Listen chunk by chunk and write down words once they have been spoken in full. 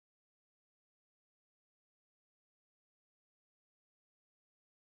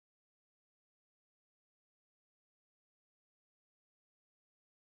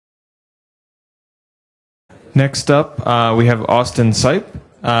Next up, we have Austin Seipp.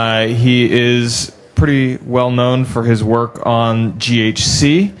 He is pretty well known for his work on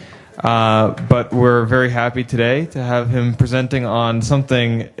GHC, but we're very happy today to have him presenting on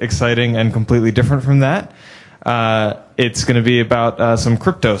something exciting and completely different from that. It's going to be about some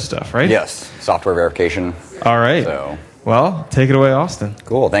crypto stuff, right? Yes, software verification. All right. So. Well, take it away, Austin.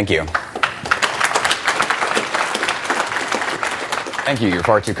 Cool, thank you. Thank you, you're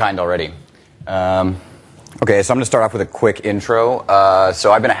far too kind already. Okay, so I'm going to start off with a quick intro.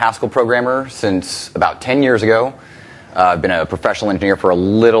 So I've been a Haskell programmer since about 10 years ago. I've been a professional engineer for a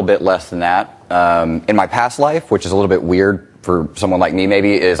little bit less than that. In my past life, which is a little bit weird for someone like me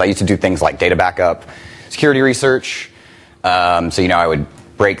maybe, is I used to do things like data backup, security research. So, I would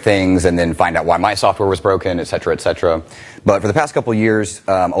break things and then find out why my software was broken, et cetera, et cetera. But for the past couple of years,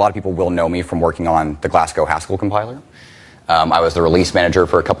 a lot of people will know me from working on the Glasgow Haskell compiler. I was the release manager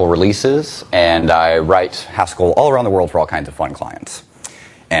for a couple of releases, and I write Haskell all around the world for all kinds of fun clients.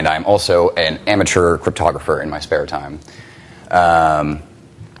 And I'm also an amateur cryptographer in my spare time.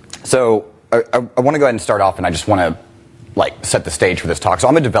 So I want to go ahead and start off, and I just want to set the stage for this talk. So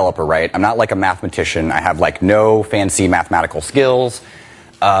I'm a developer, right? I'm not like a mathematician. I have no fancy mathematical skills,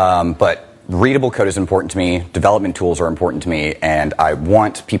 but readable code is important to me. Development tools are important to me, and I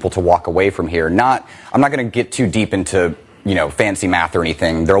want people to walk away from here. I'm not going to get too deep into fancy math or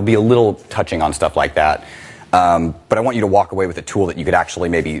anything. There will be a little touching on stuff like that. But I want you to walk away with a tool that you could actually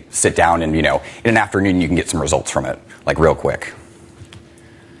maybe sit down and, in an afternoon you can get some results from it, real quick.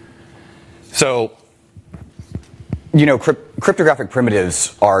 So, cryptographic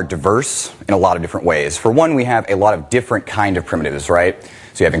primitives are diverse in a lot of different ways. For one, we have a lot of different kind of primitives, right?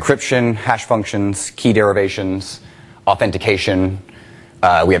 So you have encryption, hash functions, key derivations, authentication.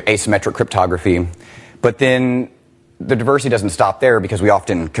 We have asymmetric cryptography. But then the diversity doesn't stop there because we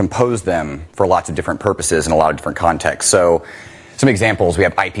often compose them for lots of different purposes in a lot of different contexts. So some examples, we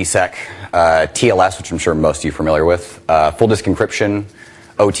have IPsec, TLS, which I'm sure most of you are familiar with, full disk encryption,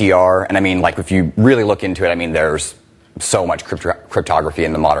 OTR, and if you really look into it, there's so much cryptography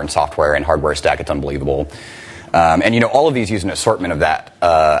in the modern software and hardware stack, it's unbelievable. And all of these use an assortment of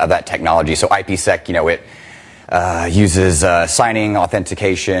that technology. So IPsec, it uses signing,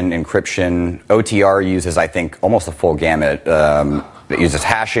 authentication, encryption. OTR uses, I think, almost the full gamut. It uses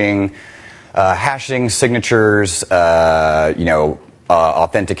hashing, signatures,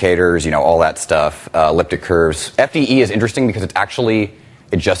 authenticators, all that stuff, elliptic curves. FDE is interesting because it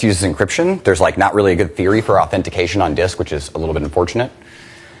just uses encryption. There's not really a good theory for authentication on disk, which is a little bit unfortunate.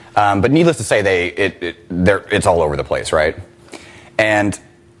 But needless to say, it's all over the place, right? And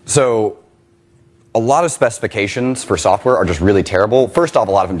so a lot of specifications for software are just really terrible. First off,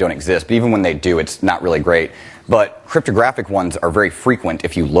 a lot of them don't exist, but even when they do, it's not really great. But cryptographic ones are very frequent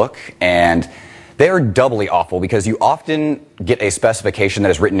if you look, and they are doubly awful because you often get a specification that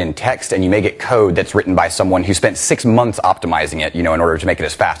is written in text, and you may get code that's written by someone who spent 6 months optimizing it, in order to make it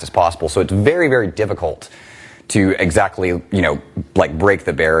as fast as possible. So it's very, very difficult to exactly, break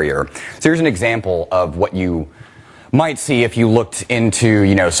the barrier. So here's an example of what you might see if you looked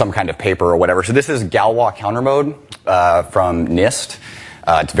into, some kind of paper or whatever. So this is Galois counter mode from NIST.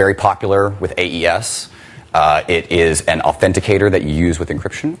 It's very popular with AES. It is an authenticator that you use with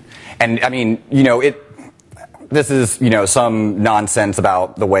encryption. And this is, some nonsense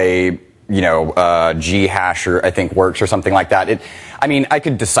about the way, G-hasher, I think, works or something like that. I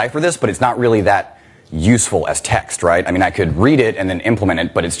could decipher this, but it's not really that useful as text, right? I could read it and then implement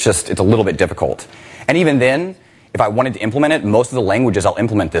it, but it's a little bit difficult. And even then, if I wanted to implement it, most of the languages I'll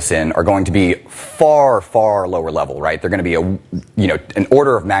implement this in are going to be far, far lower level, right? They're going to be an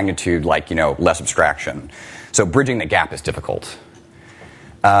order of magnitude less abstraction. So bridging the gap is difficult.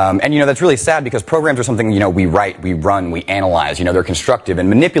 And that's really sad because programs are something, we write, we run, we analyze, they're constructive, and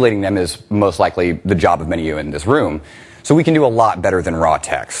manipulating them is most likely the job of many of you in this room. So we can do a lot better than raw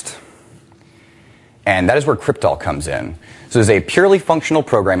text. And that is where Cryptol comes in. So it's a purely functional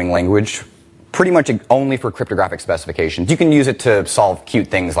programming language, pretty much only for cryptographic specifications. You can use it to solve cute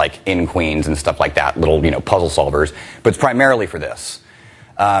things like in queens and stuff like that, little puzzle solvers, but it's primarily for this.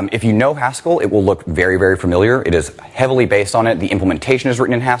 If you know Haskell, it will look very, very familiar. It is heavily based on it. The implementation is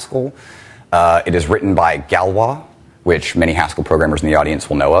written in Haskell. It is written by Galois, which many Haskell programmers in the audience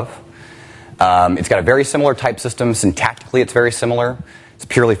will know of. It's got a very similar type system. Syntactically, it's very similar. It's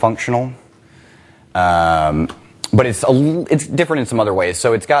purely functional. But it's different in some other ways.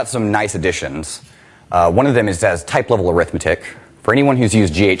 So it's got some nice additions. One of them is as type-level arithmetic. For anyone who's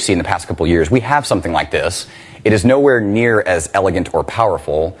used GHC in the past couple years, we have something like this. It is nowhere near as elegant or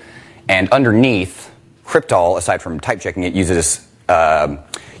powerful. And underneath, Cryptol, aside from type checking, it uses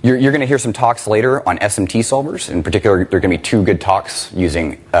You're going to hear some talks later on SMT solvers. In particular, there are going to be 2 good talks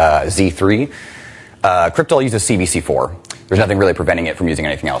using Z3. Cryptol uses CBC4. There's nothing really preventing it from using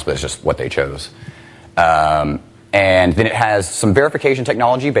anything else, but it's just what they chose. And then it has some verification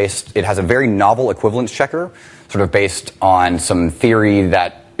technology based. It has a very novel equivalence checker, sort of based on some theory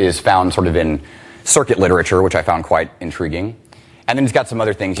that is found sort of in circuit literature, which I found quite intriguing. And then it's got some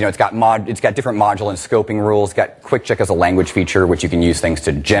other things. You know, it's got different module and scoping rules. It's got quick check as a language feature, which you can use things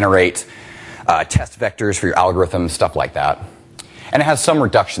to generate test vectors for your algorithms, stuff like that. And it has some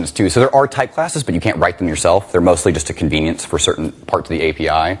reductions too. So there are type classes, but you can't write them yourself. They're mostly just a convenience for certain parts of the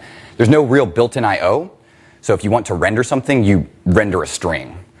API. There's no real built-in I/O. So if you want to render something, you render a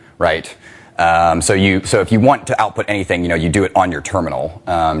string, right? So if you want to output anything, you know, you do it on your terminal,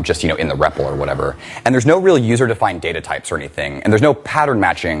 just, you know, in the REPL or whatever. And there's no real user-defined data types or anything. And there's no pattern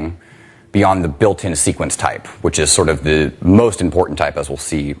matching beyond the built-in sequence type, which is sort of the most important type, as we'll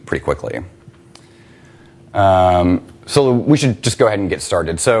see pretty quickly. So we should just go ahead and get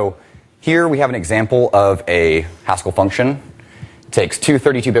started. So here we have an example of a Haskell function. It takes 2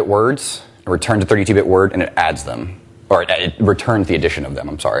 32-bit words, it returns a 32-bit word, and it adds them. Or it returns the addition of them,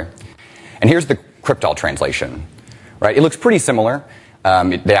 I'm sorry. And here's the Cryptol translation, right? It looks pretty similar.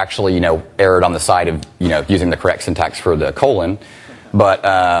 They actually, you know, erred on the side of, you know, using the correct syntax for the colon. But,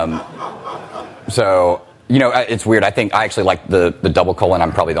 so, you know, it's weird. I think I actually like the double colon.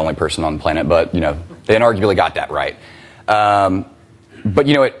 I'm probably the only person on the planet, but, you know, they inarguably got that right. But,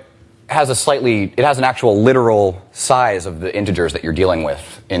 you know, it has an actual literal size of the integers that you're dealing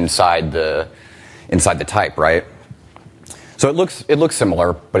with inside the type, right? So it looks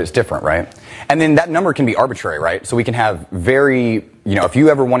similar, but it's different, right? And then that number can be arbitrary, right? So we can have you know, if you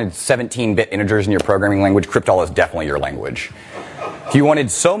ever wanted 17-bit integers in your programming language, Cryptol is definitely your language. If you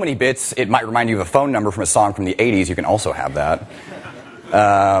wanted so many bits, it might remind you of a phone number from a song from the 80s, you can also have that.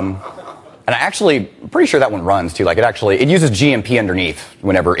 And I actually, pretty sure that one runs too. Like it uses GMP underneath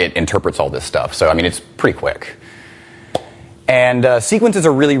whenever it interprets all this stuff. So I mean, it's pretty quick. And sequences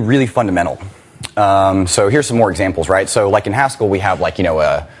are really, really fundamental. So here's some more examples, right? So like in Haskell, we have like, you know,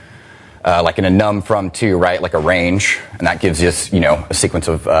 like in a num from to, right? Like a range, and that gives us, you know, a sequence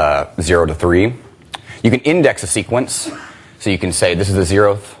of 0 to 3. You can index a sequence, so you can say this is the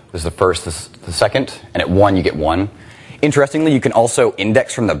 0th, this is the first, this is the second, and at 1 you get 1. Interestingly, you can also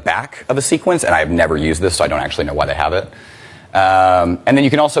index from the back of a sequence, and I've never used this, so I don't actually know why they have it. And then you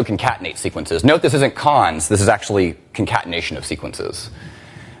can also concatenate sequences. Note this isn't cons, this is actually concatenation of sequences.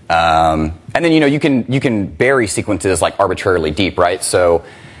 And then, you know, you can bury sequences like arbitrarily deep, right? So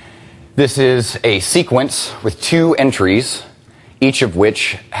this is a sequence with 2 entries, each of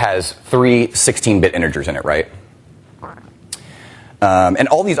which has 3 16-bit integers in it, right? And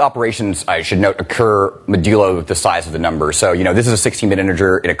all these operations, I should note, occur modulo the size of the number. So, you know, this is a 16-bit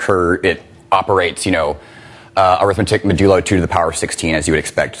integer. It operates, you know, arithmetic modulo 2 to the power of 16, as you would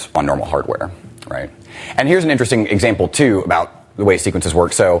expect on normal hardware, right? And here's an interesting example, too, about the way sequences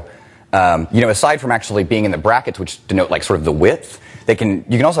work. So, you know, aside from actually being in the brackets, which denote like sort of the width, you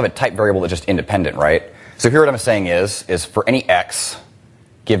can also have a type variable that's just independent, right? So here what I'm saying is for any x,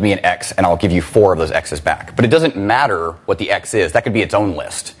 give me an x, and I'll give you 4 of those x's back. But it doesn't matter what the x is. That could be its own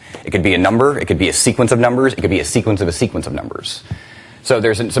list. It could be a number. It could be a sequence of numbers. It could be a sequence of numbers. So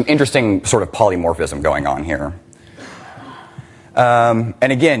there's some interesting sort of polymorphism going on here. And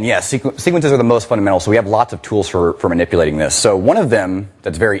again, yes, sequences are the most fundamental, so we have lots of tools for manipulating this. So one of them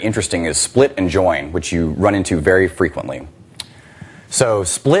that's very interesting is split and join, which you run into very frequently. So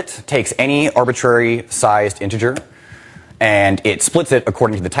split takes any arbitrary sized integer, and it splits it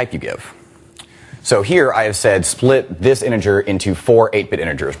according to the type you give. So here I have said split this integer into 4 8-bit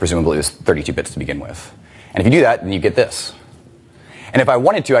integers, presumably it was 32 bits to begin with. And if you do that, then you get this. And if I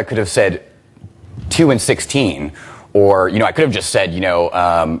wanted to, I could have said 2 and 16, or, you know, I could have just said, you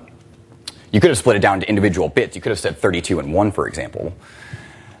know, you could have split it down to individual bits. You could have said 32 and 1, for example.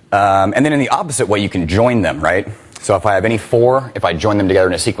 And then in the opposite way, you can join them, right? So if I have any 4, if I join them together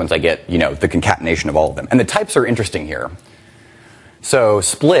in a sequence, I get, you know, the concatenation of all of them. And the types are interesting here. So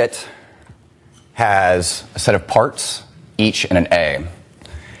split has a set of parts, each in an A.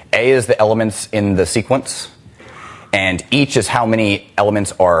 A is the elements in the sequence, and each is how many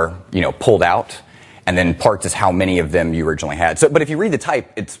elements are, you know, pulled out, and then parts is how many of them you originally had. So, but if you read the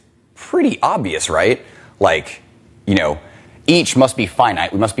type, it's pretty obvious, right? Like, you know, each must be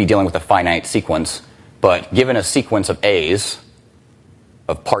finite. We must be dealing with a finite sequence, but given a sequence of A's,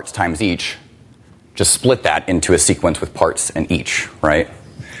 of parts times each, just split that into a sequence with parts and each, right?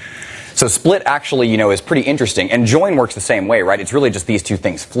 So split actually, you know, is pretty interesting, and join works the same way, right? It's really just these two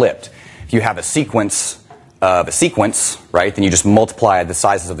things flipped. If you have a sequence of a sequence, right, then you just multiply the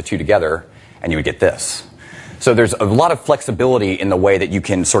sizes of the two together, and you would get this. So there's a lot of flexibility in the way that you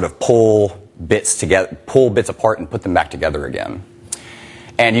can sort of pull bits together, pull bits apart and put them back together again.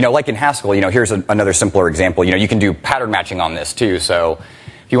 And, like in Haskell, here's another simpler example. You can do pattern matching on this, too. So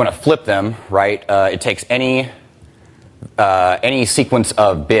if you want to flip them, right, it takes any sequence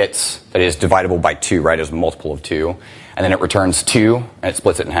of bits that is divisible by 2, right, as a multiple of 2, and then it returns 2, and it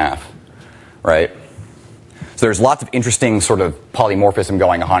splits it in half, right? So there's lots of interesting sort of polymorphism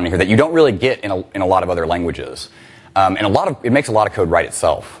going on here that you don't really get in a lot of other languages. And it makes a lot of code write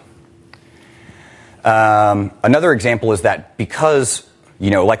itself. Another example is that because,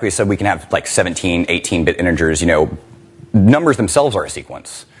 like we said, we can have like 17, 18-bit integers, numbers themselves are a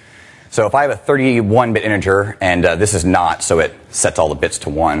sequence. So if I have a 31-bit integer, and this is not, so it sets all the bits to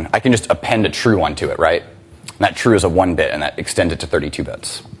 1, I can just append a true onto it, right? And that true is a 1-bit, and that extends it to 32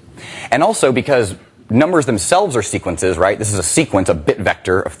 bits. And also because numbers themselves are sequences, right? This is a sequence, a bit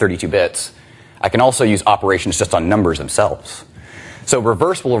vector of 32 bits. I can also use operations just on numbers themselves. So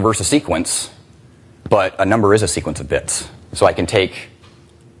reverse will reverse a sequence, but a number is a sequence of bits. So I can take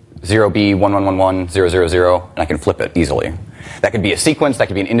 0b1111 000, and I can flip it easily. That could be a sequence, that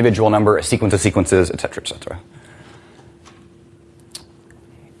could be an individual number, a sequence of sequences, etc., etc.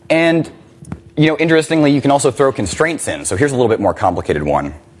 And, interestingly, you can also throw constraints in. So here's a little bit more complicated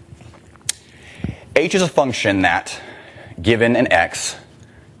one. H is a function that, given an x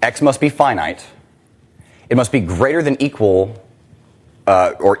must be finite. It must be greater than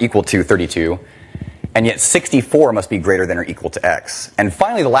or equal to 32. And yet 64 must be greater than or equal to x. And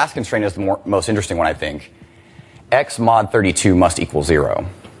finally, the last constraint is the most interesting one, I think. X mod 32 must equal 0.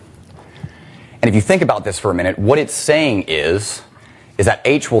 And if you think about this for a minute, what it's saying is that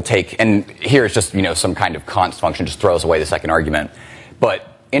h will take, and here it's just some kind of const function, just throws away the second argument.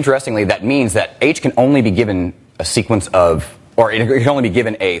 But interestingly, that means that h can only be given a sequence of, or it can only be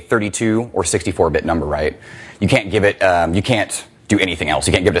given a 32 or 64-bit number, right? You can't give it, you can't do anything else.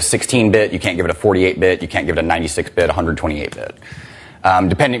 You can't give it a 16-bit, you can't give it a 48-bit, you can't give it a 96-bit, 128-bit.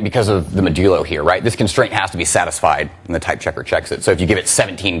 Depending, because of the modulo here, right? This constraint has to be satisfied, and the type checker checks it. So if you give it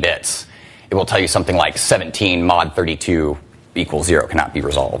 17 bits, it will tell you something like 17 mod 32 equals 0, cannot be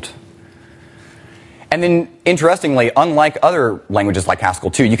resolved. And then, interestingly, unlike other languages like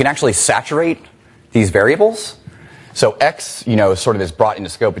Haskell 2, you can actually saturate these variables. So x, sort of is brought into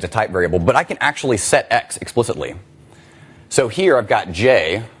scope. It's a type variable, but I can actually set x explicitly. So here I've got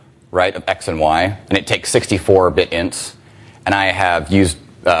j, right, of x and y, and it takes 64-bit ints. And I have used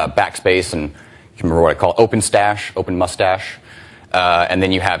backspace, and you can remember what I call open mustache. And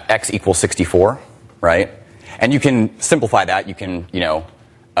then you have x equals 64, right? And you can simplify that. You can,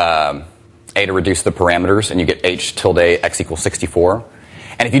 A to reduce the parameters, and you get h tilde x equals 64.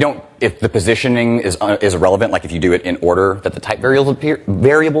 And if the positioning is irrelevant, like if you do it in order that the type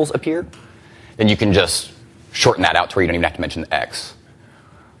variables appear, then you can just shorten that out to where you don't even have to mention the x,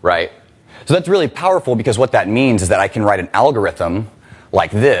 right? So that's really powerful, because what that means is that I can write an algorithm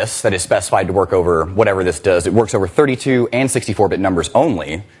like this that is specified to work over whatever this does. It works over 32 and 64-bit numbers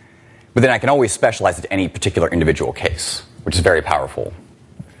only, but then I can always specialize it to any particular individual case, which is very powerful.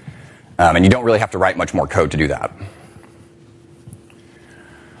 And you don't really have to write much more code to do that.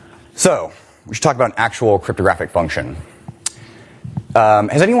 So, we should talk about an actual cryptographic function.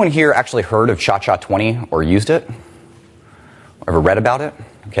 Has anyone here actually heard of Cha-Cha-20 or used it? Or ever read about it?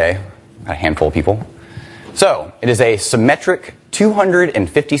 Okay, got a handful of people. So, it is a symmetric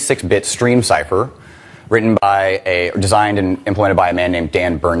 256-bit stream cipher designed and implemented by a man named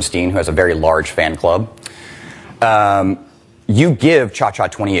Dan Bernstein, who has a very large fan club. You give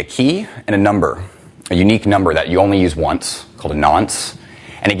Cha-Cha-20 a key and a number, a unique number that you only use once, called a nonce,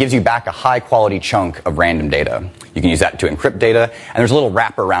 and it gives you back a high-quality chunk of random data. You can use that to encrypt data, and there's a little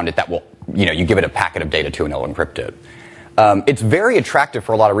wrapper around it that will, you give it a packet of data to, and it'll encrypt it. It's very attractive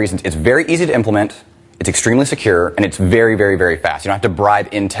for a lot of reasons. It's very easy to implement, it's extremely secure, and it's very, very, very fast. You don't have to bribe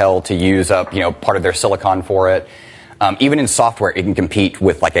Intel to use up, part of their silicon for it. Even in software, it can compete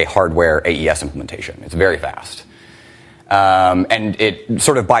with like a hardware AES implementation. It's very fast. And it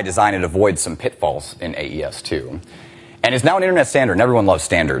sort of by design, it avoids some pitfalls in AES too. And it's now an internet standard, and everyone loves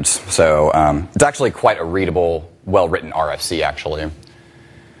standards. So it's actually quite a readable, well-written RFC, actually.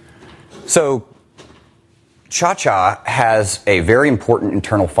 So Cha-Cha has a very important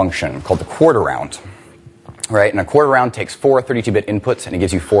internal function called the quarter round. Right? And a quarter round takes 4 32-bit inputs, and it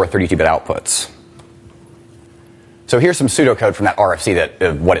gives you 4 32-bit outputs. So here's some pseudocode from that RFC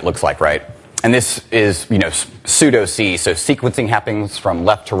of what it looks like, right? And this is, pseudo-C, so sequencing happens from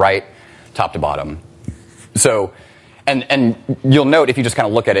left to right, top to bottom. So And you'll note if you just kind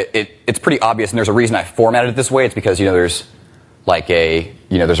of look at it, it's pretty obvious, and there's a reason I formatted it this way. It's because there's like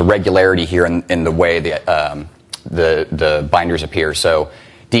there's a regularity here in the way the binders appear. So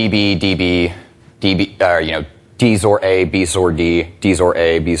DB, DB, DB, D XOR A, B XOR D, D XOR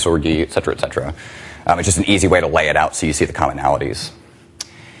A, B XOR D, et cetera, et cetera. It's just an easy way to lay it out so you see the commonalities.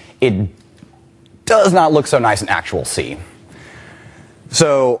 It does not look so nice in actual C.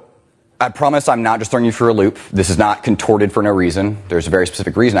 So I promise I'm not just throwing you for a loop. This is not contorted for no reason. There's a very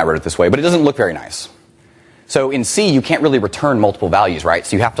specific reason I wrote it this way, but it doesn't look very nice. So in C, you can't really return multiple values, right?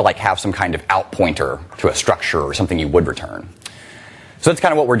 So you have to have some kind of out pointer to a structure or something you would return. So that's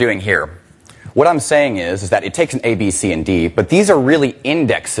kind of what we're doing here. What I'm saying is that it takes an A, B, C, and D, but these are really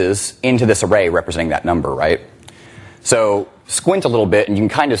indexes into this array representing that number, right? So squint a little bit and you can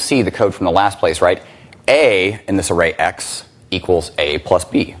kind of see the code from the last place, right? A in this array X equals A plus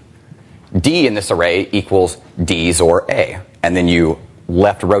B. D in this array equals D XOR A. And then you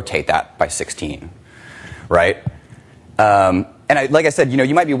left rotate that by 16, right? And like I said,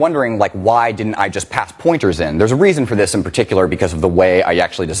 you might be wondering, why didn't I just pass pointers in? There's a reason for this in particular because of the way I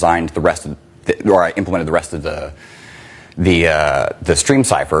actually designed the rest of or I implemented the rest of the stream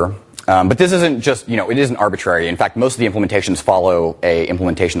cipher. But this isn't just, it isn't arbitrary. In fact, most of the implementations follow a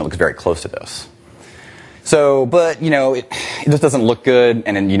implementation that looks very close to this. So, but, it just doesn't look good,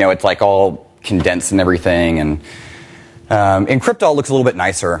 and then, it's all condensed and everything, and in Cryptol it looks a little bit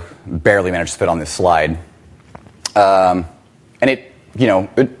nicer. Barely managed to fit on this slide. And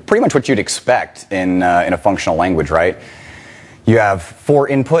it pretty much what you'd expect in a functional language, right? You have 4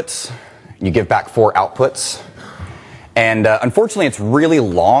 inputs, you give back 4 outputs, and unfortunately it's really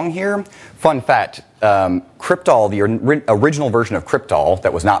long here. Fun fact, Cryptol, the original version of Cryptol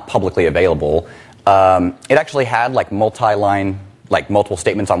that was not publicly available, it actually had multi-line, multiple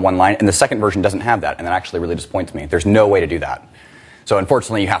statements on one line, and the second version doesn't have that, and that actually really disappoints me. There's no way to do that. So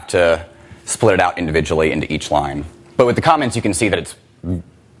unfortunately you have to split it out individually into each line. But with the comments you can see that it's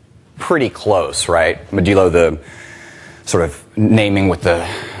pretty close, right? Modulo the sort of naming with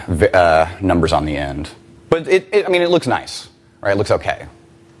the numbers on the end. But it looks nice, right? It looks okay.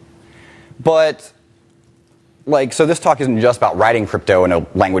 But so this talk isn't just about writing crypto in a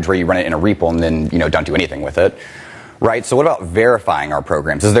language where you run it in a repo and then, don't do anything with it, right? So what about verifying our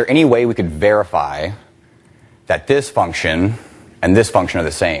programs? Is there any way we could verify that this function and this function are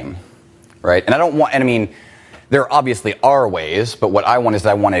the same, right? And there obviously are ways, but what I want is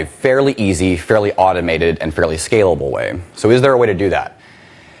I want a fairly easy, fairly automated, and fairly scalable way. So is there a way to do that?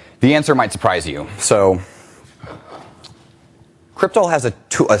 The answer might surprise you. So Cryptol has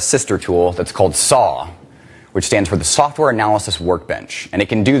a sister tool that's called SAW, which stands for the Software Analysis Workbench. And it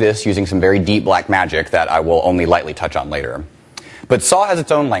can do this using some very deep black magic that I will only lightly touch on later. But SAW has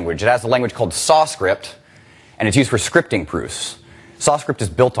its own language. It has a language called SawScript, and it's used for scripting proofs. SawScript is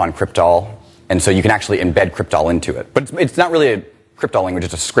built on Cryptol, and so you can actually embed Cryptol into it. But it's not really a Cryptol language,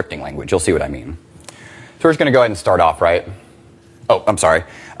 it's a scripting language. You'll see what I mean. So we're just going to go ahead and start off, right? Oh, I'm sorry.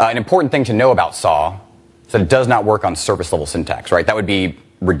 An important thing to know about SAW is that it does not work on service-level syntax, right? That would be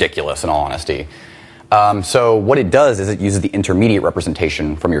ridiculous, in all honesty. So what it does is it uses the intermediate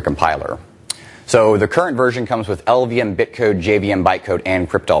representation from your compiler. So the current version comes with LVM bitcode, JVM bytecode, and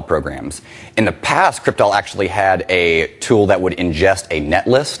Cryptol programs. In the past, Cryptol actually had a tool that would ingest a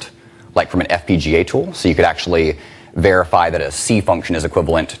netlist, like from an FPGA tool, so you could actually verify that a C function is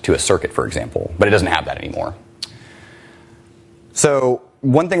equivalent to a circuit, for example. But it doesn't have that anymore. So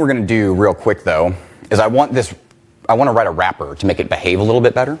one thing we're going to do real quick, though, is I want to write a wrapper to make it behave a little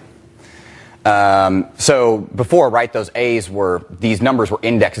bit better. So before, right, these numbers were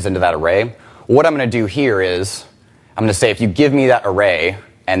indexes into that array. What I'm going to do here is I'm going to say if you give me that array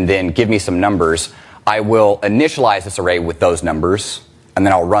and then give me some numbers, I will initialize this array with those numbers, and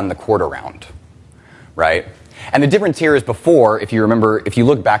then I'll run the quarter round, right? And the difference here is before, if you remember, if you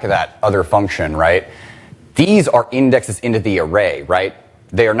look back at that other function, right, these are indexes into the array, right?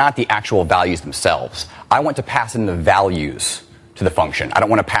 They are not the actual values themselves. I want to pass in the values to the function. I don't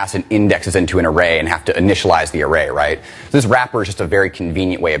want to pass in indexes into an array and have to initialize the array, right? So this wrapper is just a very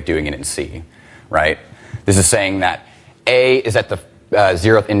convenient way of doing it in C, right? This is saying that A is at the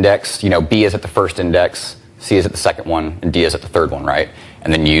 0th index, B is at the first index, C is at the second one, and D is at the third one, right?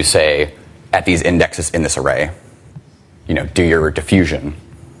 And then you say, at these indexes in this array, do your diffusion.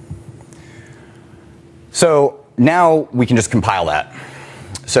 So now we can just compile that.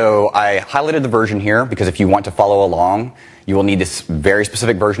 So I highlighted the version here because if you want to follow along, you will need this very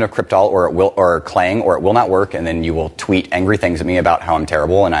specific version of Cryptol or Clang, or it will not work, and then you will tweet angry things at me about how I'm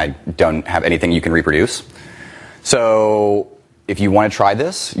terrible and I don't have anything you can reproduce. So if you want to try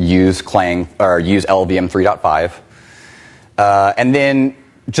this, use Clang or use LVM 3.5. And then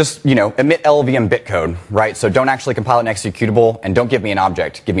just, emit LLVM bitcode, right? So don't actually compile an executable, and don't give me an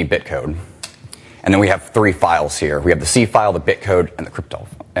object, give me bitcode. And then we have 3 files here. We have the C file, the bitcode, and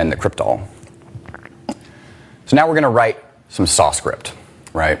the Cryptol. So now we're going to write some saw script,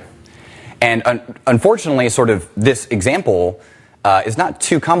 right? And unfortunately, sort of this example is not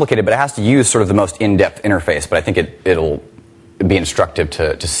too complicated, but it has to use sort of the most in-depth interface. But I think it'll be instructive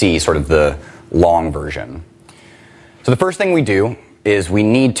to see sort of the long version. So the first thing we do is we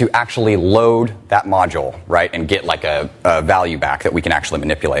need to actually load that module, right, and get like a value back that we can actually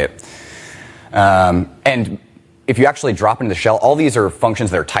manipulate. And if you actually drop into the shell, all these are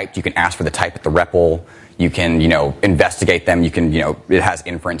functions that are typed. You can ask for the type at the REPL. You can, investigate them. You can, it has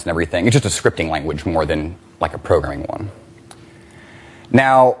inference and everything. It's just a scripting language more than like a programming one.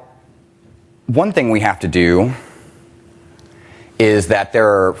 Now, one thing we have to do is that there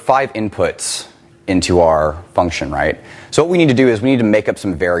are 5 inputs into our function, right? So what we need to do is we need to make up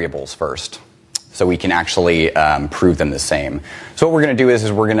some variables first, so we can actually prove them the same. So what we're going to do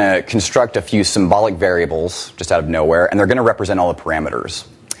is we're going to construct a few symbolic variables just out of nowhere, and they're going to represent all the parameters.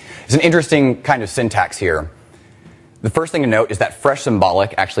 It's an interesting kind of syntax here. The first thing to note is that fresh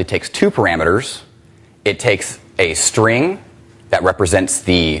symbolic actually takes 2 parameters. It takes a string that represents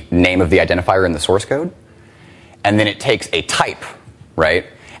the name of the identifier in the source code, and then it takes a type, right?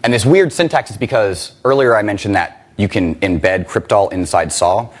 And this weird syntax is because earlier I mentioned that you can embed Cryptol inside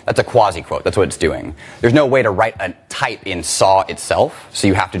saw. That's a quasi-quote. That's what it's doing. There's no way to write a type in saw itself, so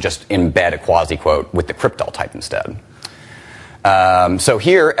you have to just embed a quasi-quote with the Cryptol type instead. So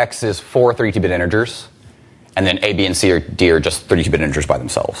here, x is 4 32-bit integers, and then a, b, and c or d are just 32-bit integers by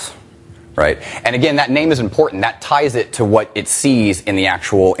themselves, right? And again, that name is important. That ties it to what it sees in the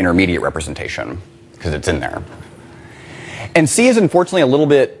actual intermediate representation, because it's in there. And C is unfortunately a little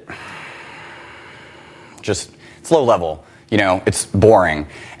bit it's low level. It's boring.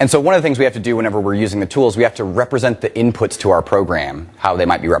 And so one of the things we have to do whenever we're using the tools, we have to represent the inputs to our program, how they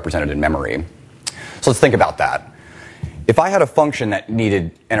might be represented in memory. So let's think about that. If I had a function that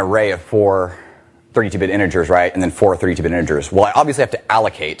needed an array of 4 32-bit integers, right, and then 4 32-bit integers, well, I obviously have to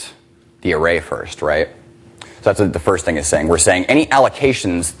allocate the array first, right? So that's what the first thing is saying. We're saying any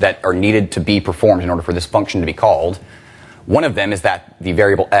allocations that are needed to be performed in order for this function to be called. One of them is that the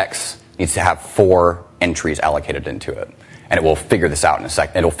variable x needs to have 4 entries allocated into it. And it will figure this out in a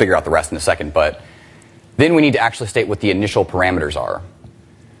second. It'll figure out the rest in a second. But then we need to actually state what the initial parameters are,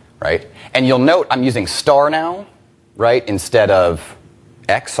 right? And you'll note I'm using star now, right? Instead of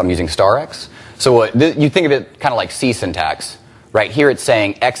x, I'm using star x. So you think of it kind of like C syntax, right? Here it's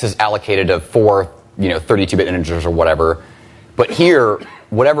saying x is allocated of 4 32-bit integers or whatever. But here,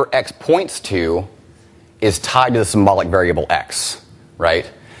 whatever x points to is tied to the symbolic variable x, right?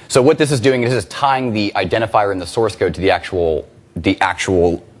 So what this is doing is tying the identifier in the source code to the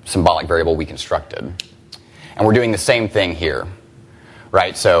actual symbolic variable we constructed. And we're doing the same thing here,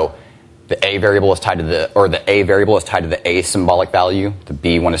 right? So the a variable is tied to the a variable is tied to the a symbolic value, the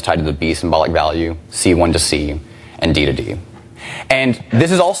b one is tied to the b symbolic value, c1 to c, and d to d. And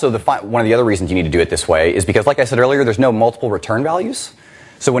this is also one of the other reasons you need to do it this way is because, like I said earlier, there's no multiple return values.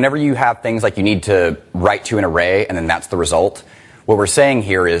 So whenever you have things like you need to write to an array and then that's the result, what we're saying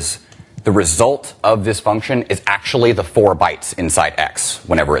here is the result of this function is actually the 4 bytes inside x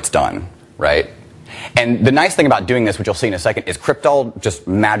whenever it's done, right? And the nice thing about doing this, which you'll see in a second, is Cryptol just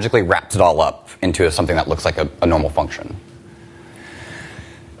magically wraps it all up into something that looks like a normal function.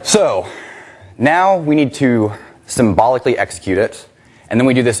 So now we need to symbolically execute it, and then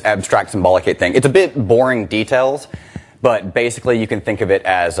we do this abstract symbolicate thing. It's a bit boring details, but basically you can think of it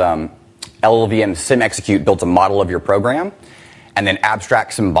as LLVM sim execute builds a model of your program, and then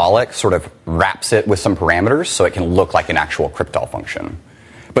abstract symbolic sort of wraps it with some parameters so it can look like an actual Cryptol function.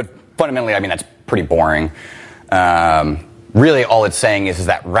 But fundamentally, I mean, that's pretty boring. Really all it's saying is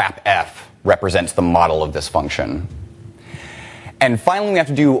that wrapf represents the model of this function. And finally we have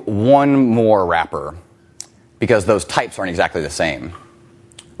to do one more wrapper, because those types aren't exactly the same,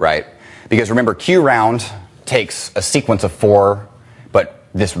 right? Because remember, qround takes a sequence of 4, but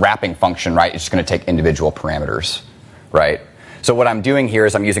this wrapping function, right, is just going to take individual parameters, right? So what I'm doing here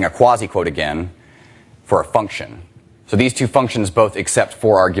is I'm using a quasi-quote again for a function. So these two functions both accept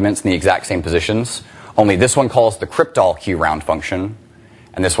 4 arguments in the exact same positions, only this one calls the Cryptol qround function,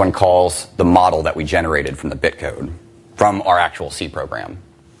 and this one calls the model that we generated from the bit code, from our actual C program.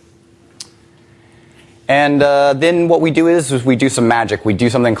 And then what we do is we do some magic. We do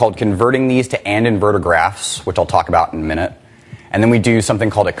something called converting these to and inverter graphs, which I'll talk about in a minute. And then we do something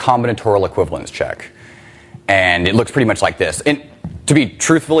called a combinatorial equivalence check. And it looks pretty much like this. And To be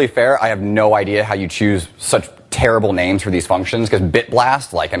truthfully fair, I have no idea how you choose such terrible names for these functions, because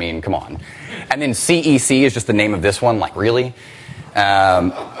bitblast, like, I mean, come on. And then CEC is just the name of this one, like, really?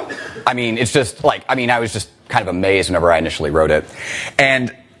 I mean, it's just, like, I mean, I was just kind of amazed whenever I initially wrote it.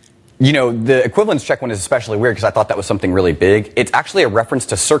 And, you know, the equivalence check one is especially weird, because I thought that was something really big. It's actually a reference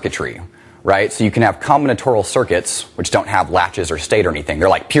to circuitry, right? So you can have combinatorial circuits, which don't have latches or state or anything. They're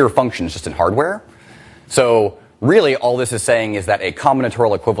like pure functions just in hardware. So really, all this is saying is that a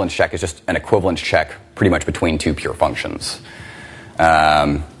combinatorial equivalence check is just an equivalence check pretty much between two pure functions.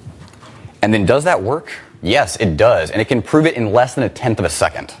 And then does that work? Yes, it does. And it can prove it in less than 1/10 of a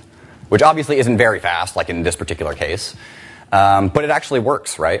second, which obviously isn't very fast, like in this particular case. But it actually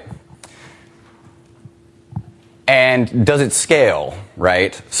works, right? And does it scale,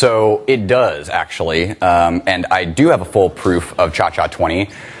 right? So it does, actually. And I do have a full proof of Cha-Cha 20.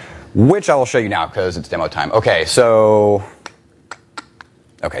 Which I will show you now because it's demo time. Okay, so,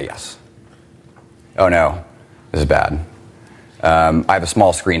 okay, yes. Oh no, this is bad. I have a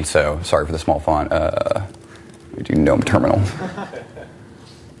small screen, so sorry for the small font. Let me do GNOME terminal.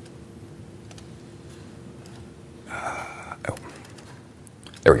 Oh,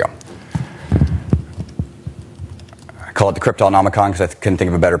 there we go. I call it the Cryptolnomicon because I couldn't think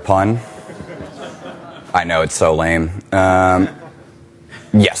of a better pun. I know, it's so lame.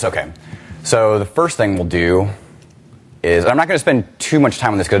 Yes, okay. So the first thing we'll do is, I'm not going to spend too much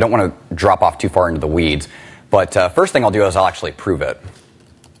time on this because I don't want to drop off too far into the weeds, but first thing I'll do is I'll actually prove it.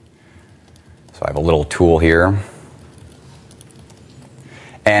 So I have a little tool here.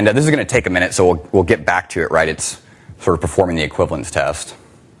 And this is going to take a minute, so we'll get back to it, right? It's sort of performing the equivalence test.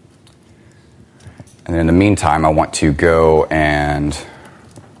 And then in the meantime, I want to go and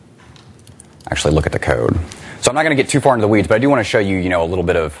actually look at the code. So I'm not going to get too far into the weeds, but I do want to show you, you know, a little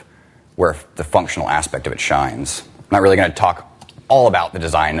bit of where the functional aspect of it shines. I'm not really going to talk all about the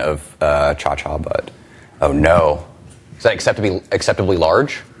design of Cha-Cha, but oh no, is that acceptably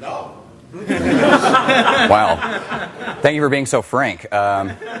large? No. Wow. Thank you for being so frank. Shit.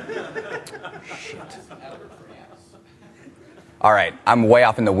 All right, I'm way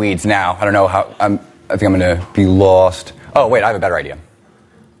off in the weeds now. I don't know how. I think I'm going to be lost. Oh wait, I have a better idea.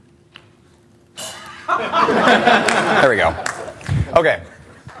 There we go. Okay.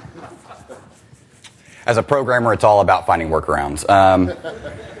 As a programmer, it's all about finding workarounds.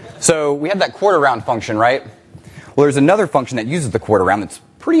 So we have that quarter round function, right? Well, there's another function that uses the quarter round that's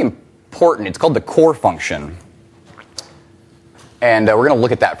pretty important. It's called the core function. And we're going to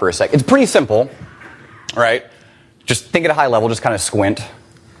look at that for a sec. It's pretty simple, right? Just think at a high level, just kind of squint.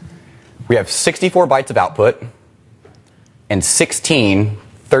 We have 64 bytes of output and 16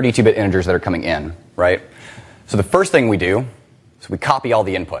 32-bit integers that are coming in, right? So the first thing we do is we copy all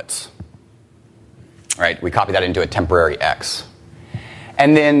the inputs, right? We copy that into a temporary X.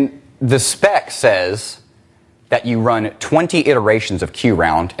 And then the spec says that you run 20 iterations of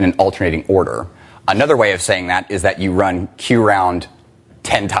QRound in an alternating order. Another way of saying that is that you run QRound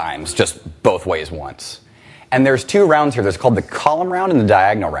 10 times, just both ways once. And there's two rounds here. There's called the column round and the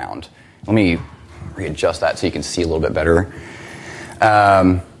diagonal round. Let me readjust that so you can see a little bit better.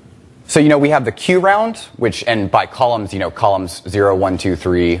 So, you know, we have the Q round, which, and by columns, you know, columns 0, 1, 2,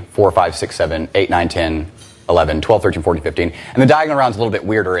 3, 4, 5, 6, 7, 8, 9, 10, 11, 12, 13, 14, 15. And the diagonal round's a little bit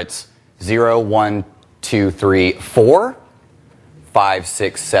weirder. It's 0, 1, 2, 3, 4, 5,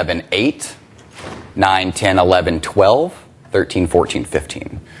 6, 7, 8, 9, 10, 11, 12, 13, 14,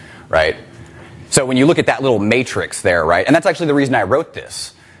 15, right? So when you look at that little matrix there, right, and that's actually the reason I wrote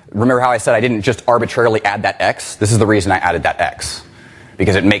this. Remember how I said I didn't just arbitrarily add that X? This is the reason I added that X,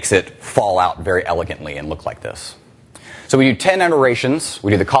 because it makes it fall out very elegantly and look like this. So we do 10 iterations.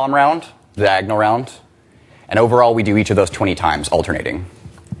 We do the column round, the diagonal round, and overall we do each of those 20 times, alternating.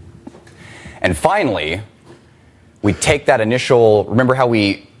 And finally, we take that initial, remember how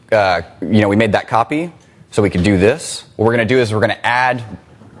we, we made that copy? So we could do this. What we're going to do is we're going to add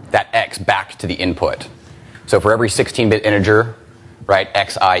that X back to the input. So for every 16-bit integer, right,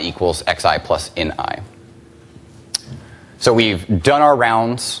 xi equals xi plus ni. So we've done our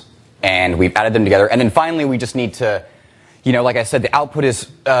rounds, and we've added them together. And then finally, we just need to, you know, like I said, the output is,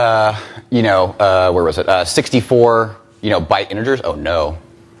 where was it? 64, byte integers. Oh, no.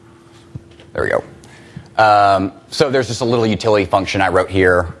 There we go. So there's just a little utility function I wrote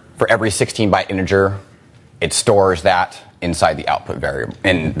here. For every 16-byte integer, it stores that inside the output variable,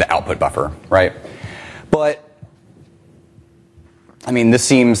 in the output buffer, right? But, I mean, this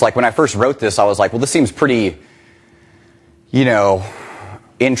seems like, when I first wrote this, I was like, well, this seems pretty,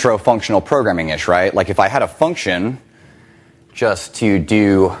 intro functional programming-ish, right? Like if I had a function just to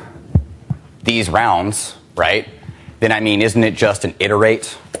do these rounds, right? then I mean, isn't it just an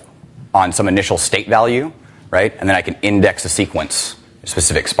iterate on some initial state value, right? And then I can index a sequence, a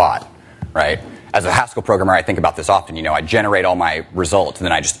specific spot, right? As a Haskell programmer, I think about this often. You know, I generate all my results, and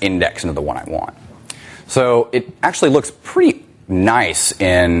then I just index into the one I want. So it actually looks pretty nice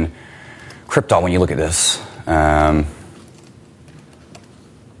in Cryptol when you look at this. Oh,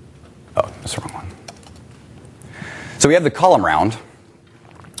 that's the wrong one. So we have the column round,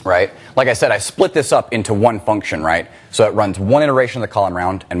 right? Like I said, I split this up into one function, right? So it runs one iteration of the column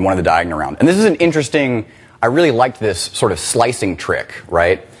round and one of the diagonal round. And this is an interesting, I really liked this sort of slicing trick,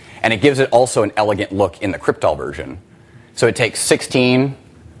 right? And it gives it also an elegant look in the Cryptol version. So it takes 16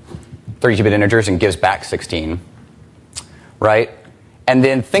 32-bit integers and gives back 16, right? And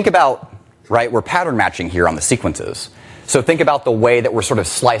then think about, right, we're pattern matching here on the sequences. So think about the way that we're sort of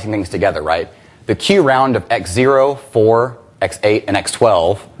slicing things together, right? The Q round of x0, 4, x8, and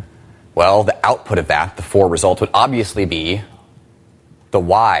x12, well, the output of that, the 4 results, would obviously be the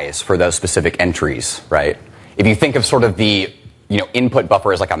y's for those specific entries, right? If you think of sort of the input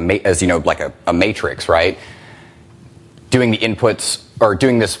buffer as like a matrix, right? Doing the inputs, or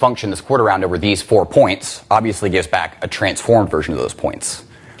doing this function, this quarter round over these 4 points, obviously gives back a transformed version of those points,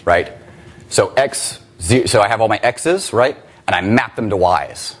 right? So so I have all my x's, right? And I map them to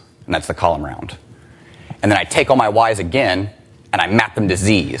y's, and that's the column round. And then I take all my y's again, and I map them to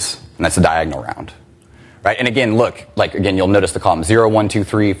z's, and that's the diagonal round, right? And again, look, again, you'll notice the column 0, 1, 2,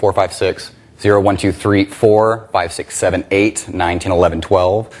 3, 4, 5, 6, 0, 1, 2, 3, 4, 5, 6, 7, 8, 9, 10, 11,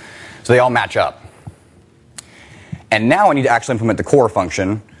 12. So they all match up. And now I need to actually implement the core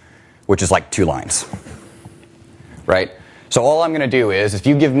function, which is like 2 lines, right? So all I'm going to do is, if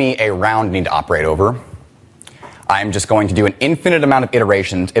you give me a round I need to operate over, I'm just going to do an infinite amount of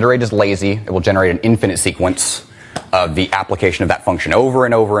iterations. Iterate is lazy. It will generate an infinite sequence of the application of that function over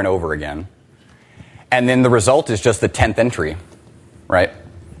and over and over again. And then the result is just the 10th entry, right?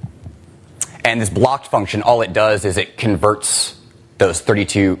 And this blocked function, all it does is it converts those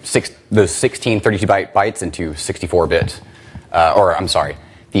 16 32-byte bytes into 64-bit,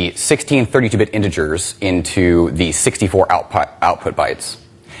 the 16 32-bit integers into the 64 output bytes.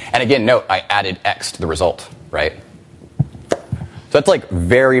 And again, note, I added x to the result, right? So that's like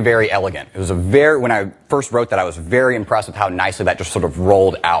very, very elegant. It was when I first wrote that, I was very impressed with how nicely that just sort of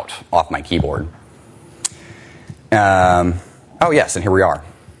rolled out off my keyboard. Oh yes, and here we are.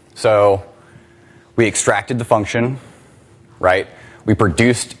 So we extracted the function, right? We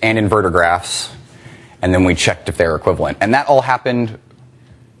produced and inverter graphs, and then we checked if they're equivalent. And that all happened,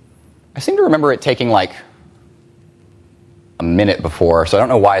 I seem to remember it taking like a minute before, so I don't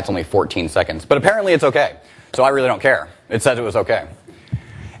know why it's only 14 seconds. But apparently it's okay, so I really don't care. It says it was okay.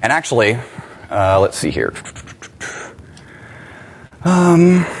 And actually, let's see here.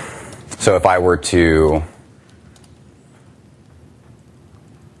 So if I were to,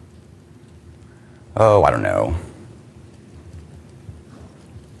 I don't know.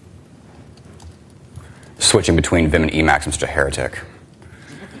 Switching between Vim and Emacs, I'm such a heretic.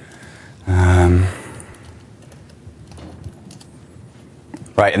 Right,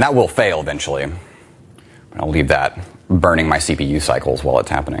 and that will fail eventually. I'll leave that burning my CPU cycles while it's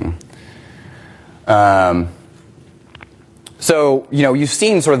happening. So, you've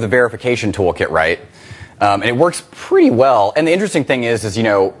seen sort of the verification toolkit, right? And it works pretty well. And the interesting thing is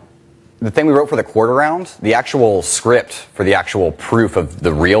the thing we wrote for the quarter round, the actual script for the actual proof of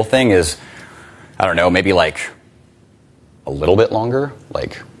the real thing is, I don't know, maybe like a little bit longer.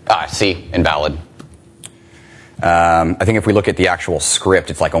 See, invalid. I think if we look at the actual script,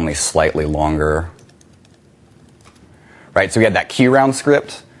 it's like only slightly longer. Right, so we had that Q round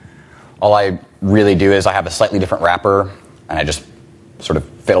script. All I really do is I have a slightly different wrapper, and I just sort of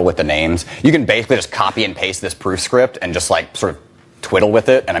fiddle with the names. You can basically just copy and paste this proof script and just sort of twiddle with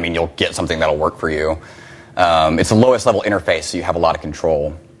it, and you'll get something that'll work for you. It's the lowest level interface, so you have a lot of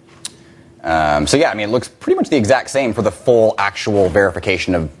control. So yeah, it looks pretty much the exact same for the full actual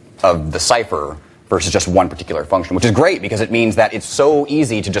verification of the cipher versus just one particular function, which is great because it means that it's so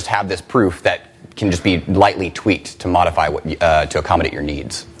easy to just have this proof that can just be lightly tweaked to modify to accommodate your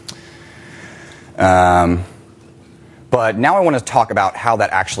needs. But now I want to talk about how that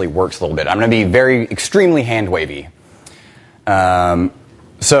actually works a little bit. I'm going to be extremely hand-wavy.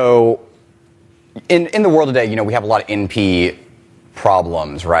 So in the world today, we have a lot of NP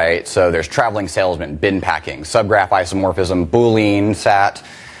problems, right? So there's traveling salesman, bin packing, subgraph isomorphism, Boolean, SAT.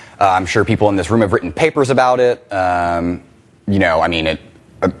 I'm sure people in this room have written papers about it. I'm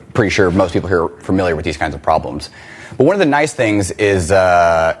pretty sure most people here are familiar with these kinds of problems. But one of the nice things is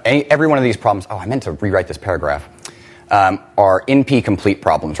every one of these problems, I meant to rewrite this paragraph, are NP-complete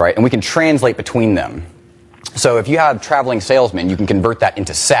problems, right? And we can translate between them. So if you have traveling salesman, you can convert that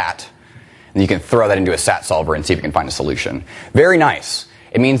into SAT, and you can throw that into a SAT solver and see if you can find a solution. Very nice.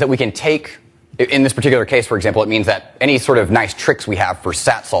 It means that we can take, in this particular case, for example, it means that any sort of nice tricks we have for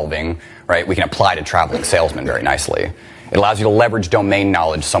SAT solving, right, we can apply to traveling salesmen very nicely. It allows you to leverage domain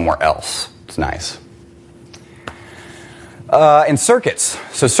knowledge somewhere else. It's nice. And circuits.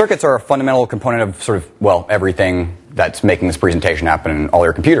 So circuits are a fundamental component of sort of, well, everything that's making this presentation happen in all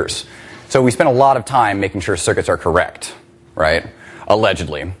your computers. So we spend a lot of time making sure circuits are correct, right?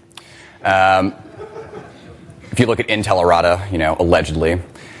 Allegedly. If you look at Intel errata, allegedly.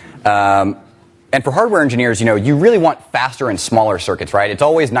 And for hardware engineers, you really want faster and smaller circuits, right? It's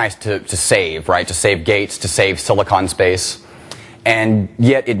always nice to save, right? To save gates, to save silicon space. And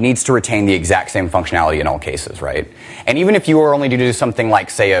yet it needs to retain the exact same functionality in all cases, right? And even if you were only to do something like,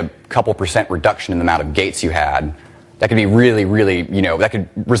 say, a couple % reduction in the amount of gates you had, that could be really, really, that could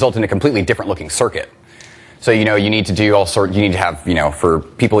result in a completely different looking circuit. So, you need to do you need to have, for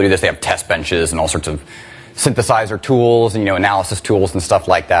people who do this, they have test benches and all sorts of synthesizer tools and, analysis tools and stuff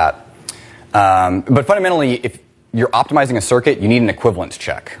like that. But fundamentally, if you're optimizing a circuit, you need an equivalence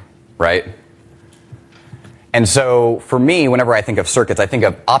check, right? And so for me, whenever I think of circuits, I think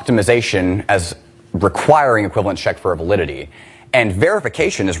of optimization as requiring equivalence check for a validity. And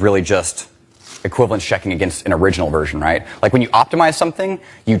verification is really just equivalence checking against an original version, right? Like when you optimize something,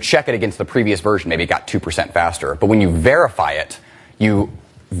 you check it against the previous version. Maybe it got 2% faster. But when you verify it, you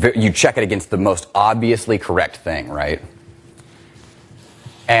check it against the most obviously correct thing, right?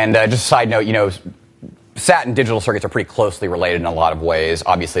 And just a side note, SAT and digital circuits are pretty closely related in a lot of ways.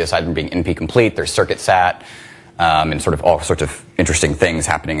 Obviously, aside from being NP complete, there's circuit SAT, and sort of all sorts of interesting things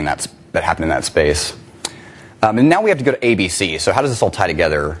happening that happen in that space. And now we have to go to ABC. So how does this all tie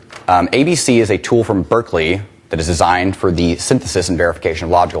together? ABC is a tool from Berkeley that is designed for the synthesis and verification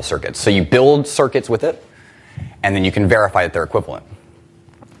of logical circuits. So you build circuits with it, and then you can verify that they're equivalent.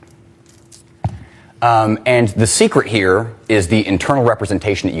 And the secret here is the internal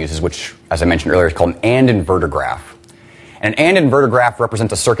representation it uses, which, as I mentioned earlier, is called an AND inverter graph. And an AND inverter graph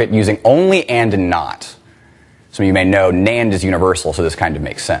represents a circuit using only AND and NOT. Some of you may know NAND is universal, so this kind of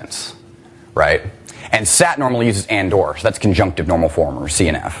makes sense, right? And SAT normally uses AND OR, so that's conjunctive normal form, or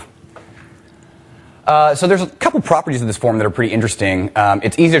CNF. So there's a couple properties of this form that are pretty interesting.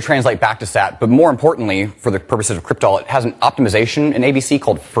 It's easy to translate back to SAT, but more importantly, for the purposes of Cryptol, it has an optimization in ABC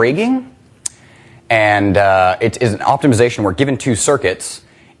called fragging. And it is an optimization where, given two circuits,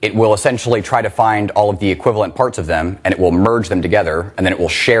 it will essentially try to find all of the equivalent parts of them, and it will merge them together, and then it will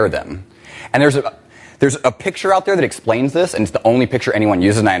share them. And there's a picture out there that explains this, and it's the only picture anyone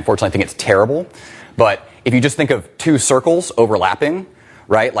uses, and I unfortunately think it's terrible. But if you just think of two circles overlapping,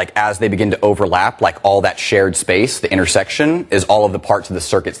 right, like as they begin to overlap, like all that shared space, the intersection, is all of the parts of the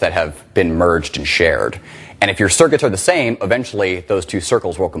circuits that have been merged and shared. And if your circuits are the same, eventually those two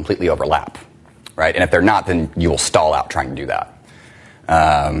circles will completely overlap. Right? And if they're not, then you will stall out trying to do that.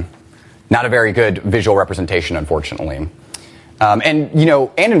 Not a very good visual representation, unfortunately. And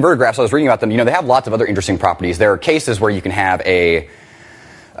inverter graphs, I was reading about them, they have lots of other interesting properties. There are cases where you can have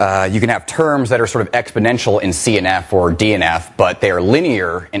terms that are sort of exponential in CNF or DNF, but they are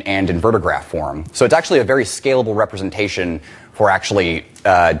linear in AND inverter graph form. So it's actually a very scalable representation for actually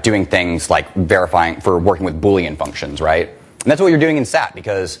doing things like verifying, for working with Boolean functions, right? And that's what you're doing in SAT,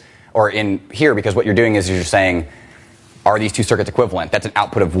 because what you're doing is you're saying, are these two circuits equivalent? That's an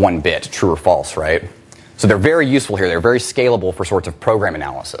output of 1 bit, true or false, right? So they're very useful here. They're very scalable for sorts of program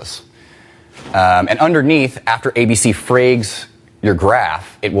analysis. And underneath, after ABC frags your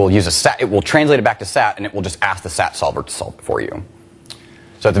graph, it will use it will translate it back to SAT, and it will just ask the SAT solver to solve it for you.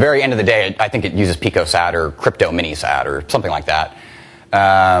 So at the very end of the day, I think it uses PicoSAT or Crypto Mini SAT or something like that.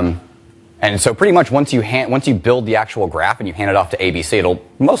 And so pretty much once you build the actual graph and you hand it off to ABC, it'll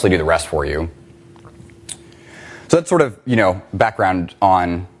mostly do the rest for you. So that's sort of, background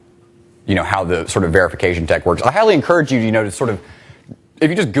on, how the sort of verification tech works. I highly encourage you, to sort of,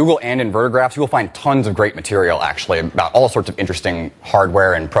 if you just Google AND inverter graphs, you will find tons of great material, actually, about all sorts of interesting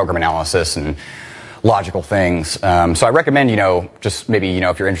hardware and program analysis and logical things. So I recommend, just maybe,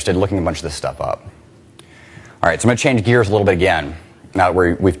 if you're interested, looking a bunch of this stuff up. All right, so I'm going to change gears a little bit again, now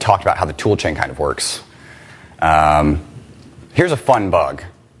that we've talked about how the toolchain kind of works. Here's a fun bug.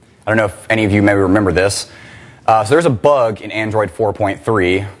 I don't know if any of you maybe remember this. So there's a bug in Android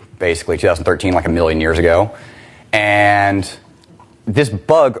 4.3, basically 2013, like a million years ago. And this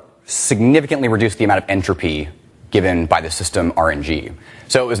bug significantly reduced the amount of entropy given by the system RNG.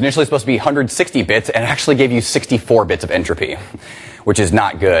 So it was initially supposed to be 160 bits, and it actually gave you 64 bits of entropy, which is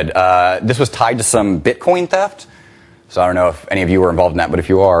not good. This was tied to some Bitcoin theft. So I don't know if any of you were involved in that, but if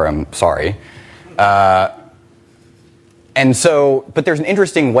you are, I'm sorry. And so, but there's an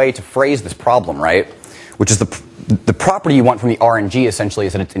interesting way to phrase this problem, right? Which is the property you want from the RNG essentially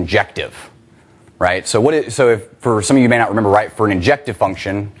is that it's injective, right? So if, for some of you may not remember, right, for an injective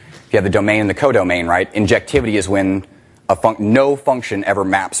function, if you have the domain and the codomain, right, injectivity is when no function ever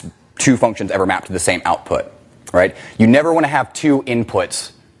maps, two functions ever map to the same output, right? You never want to have two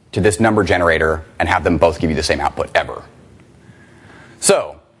inputs to this number generator and have them both give you the same output ever.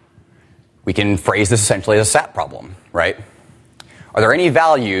 So, we can phrase this essentially as a SAT problem, right? Are there any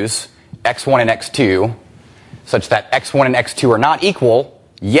values, x1 and x2, such that x1 and x2 are not equal,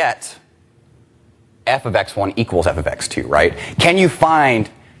 yet f of x1 equals f of x2, right? Can you find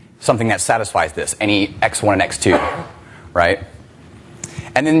something that satisfies this, any x1 and x2, right?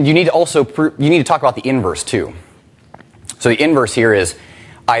 And then you need to also you need to talk about the inverse too. So the inverse here is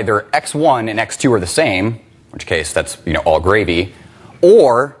either x1 and x2 are the same, in which case that's all gravy,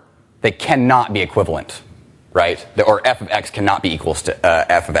 or they cannot be equivalent, right? Or f of x cannot be equals to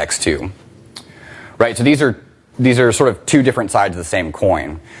f of x2, right? So these are sort of two different sides of the same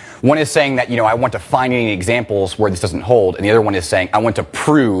coin. One is saying that I want to find any examples where this doesn't hold, and the other one is saying I want to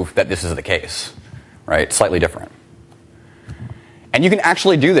prove that this is the case, right? Slightly different. And you can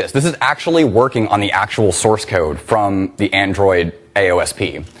actually do this. This is actually working on the actual source code from the Android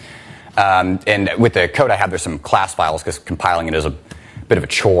AOSP. And with the code I have, there's some class files because compiling it is a bit of a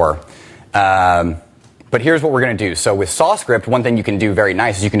chore. But here's what we're going to do. So with SawScript, one thing you can do very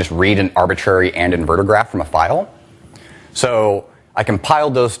nice is you can just read an arbitrary and inverter graph from a file. So I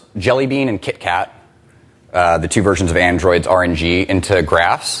compiled those Jelly Bean and KitKat, the two versions of Android's RNG, into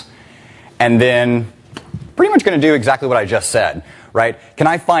graphs. And then pretty much going to do exactly what I just said, right? Can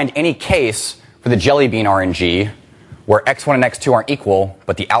I find any case for the Jelly Bean RNG where x1 and x2 aren't equal,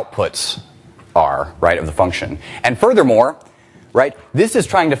 but the outputs are, right, of the function? And furthermore, right, this is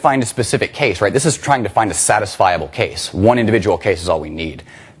trying to find a specific case, right? This is trying to find a satisfiable case. One individual case is all we need.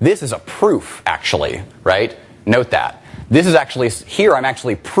 This is a proof, actually, right? Note that. This is actually, here I'm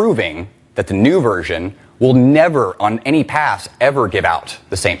actually proving that the new version will never, on any pass, ever give out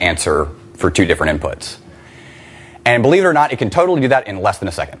the same answer for two different inputs. And believe it or not, it can totally do that in less than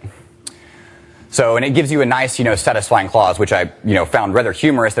a second. So, and it gives you a nice, satisfying clause, which I, found rather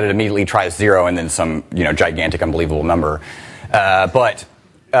humorous that it immediately tries 0 and then some, gigantic, unbelievable number. But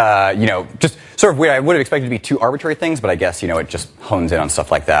just sort of weird. I would have expected it to be two arbitrary things, but I guess, it just hones in on stuff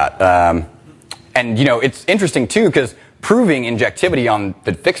like that. And, it's interesting, too, because proving injectivity on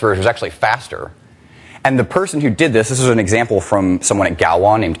the fixed version is actually faster. And the person who did this is an example from someone at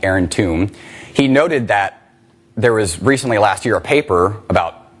Galois named Aaron Toom. He noted that there was recently last year a paper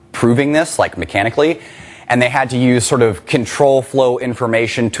about proving this, like mechanically, and they had to use sort of control flow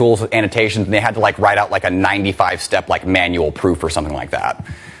information tools with annotations, and they had to write out a 95-step manual proof or something like that.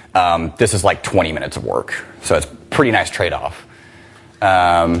 This is 20 minutes of work, so it's a pretty nice trade-off.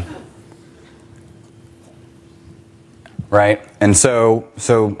 Right? And so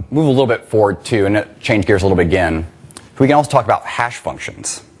move a little bit forward too, and change gears a little bit again. We can also talk about hash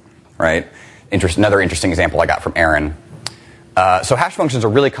functions, right? Another interesting example I got from Aaron. So hash functions are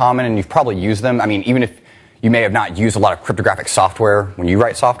really common, and you've probably used them. I mean, even if you may have not used a lot of cryptographic software when you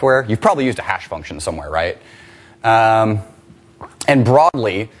write software, you've probably used a hash function somewhere, right? And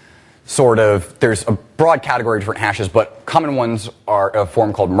broadly, sort of, there's a broad category of different hashes, but common ones are a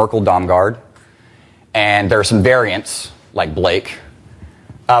form called Merkle-Domgaard, and there are some variants, like Blake,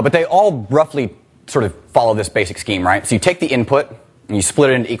 but they all roughly sort of follow this basic scheme, right? So you take the input, and you split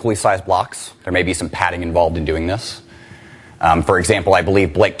it into equally sized blocks. There may be some padding involved in doing this. For example, I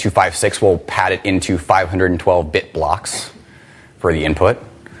believe Blake 256 will pad it into 512-bit blocks for the input,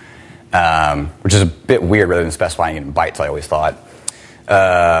 which is a bit weird rather than specifying it in bytes, I always thought.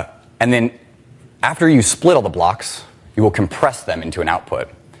 And then after you split all the blocks, you will compress them into an output.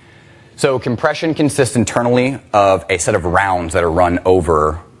 So compression consists internally of a set of rounds that are run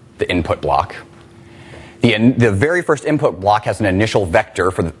over the input block. The very first input block has an initial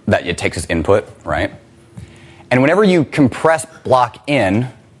vector that it takes as input, right? And whenever you compress block in,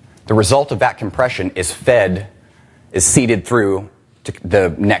 the result of that compression is seeded through to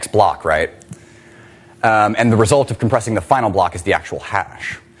the next block, right? And the result of compressing the final block is the actual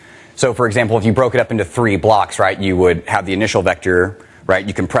hash. So for example, if you broke it up into 3 blocks, right, you would have the initial vector, right?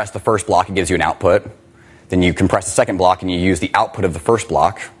 You compress the first block, it gives you an output. Then you compress the second block, and you use the output of the first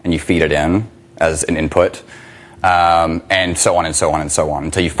block, and you feed it in as an input, and so on and so on and so on,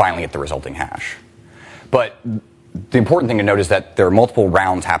 until you finally get the resulting hash. But the important thing to note is that there are multiple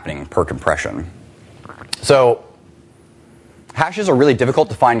rounds happening per compression. So Hashes are really difficult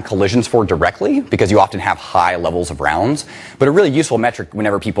to find collisions for directly because you often have high levels of rounds. But a really useful metric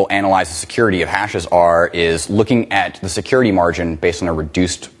whenever people analyze the security of hashes is looking at the security margin based on a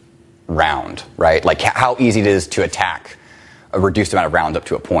reduced round, right? Like how easy it is to attack a reduced amount of rounds up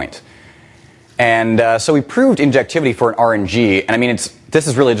to a point. And so we proved injectivity for an RNG, and I mean, this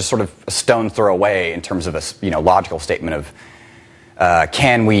is really just sort of a stone throw away in terms of a logical statement of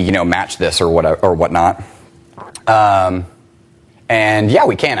can we match this or whatnot. And yeah,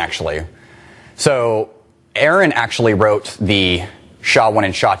 we can actually. So Aaron actually wrote the SHA-1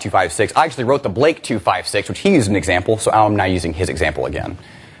 and SHA-256. I actually wrote the Blake 256, which he used an example, so I'm now using his example again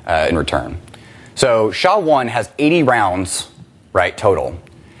in return. So SHA-1 has 80 rounds, right, total.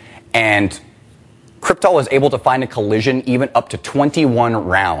 And Cryptol is able to find a collision even up to 21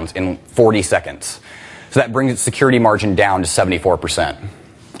 rounds in 40 seconds. So that brings its security margin down to 74%,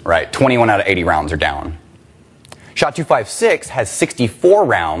 right? 21 out of 80 rounds are down. SHA-256 has 64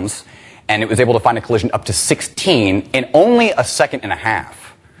 rounds, and it was able to find a collision up to 16 in only a second and a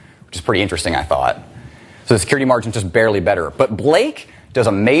half, which is pretty interesting, I thought. So the security margin is just barely better. But Blake does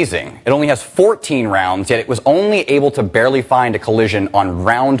amazing. It only has 14 rounds, yet it was only able to barely find a collision on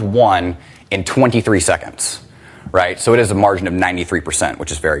round 1 in 23 seconds, right? So it is a margin of 93%,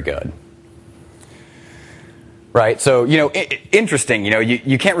 which is very good. Right, so, interesting,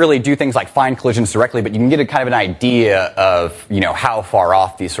 you can't really do things like find collisions directly, but you can get a kind of an idea of, how far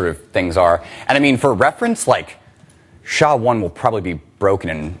off these sort of things are. And I mean, for reference, like, SHA-1 will probably be broken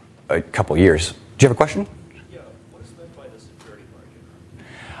in a couple years. Do you have a question? Yeah, what is meant by the security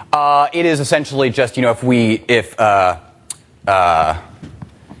margin? It is essentially just, if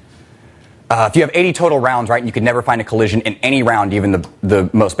you have 80 total rounds, right, and you could never find a collision in any round, even the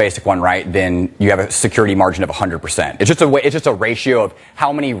most basic one, right, then you have a security margin of 100%. It's just a ratio of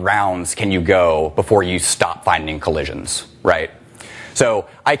how many rounds can you go before you stop finding collisions, right? So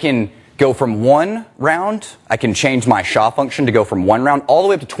I can go from 1 round, I can change my SHA function to go from 1 round all the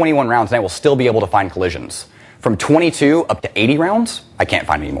way up to 21 rounds, and I will still be able to find collisions. From 22 up to 80 rounds, I can't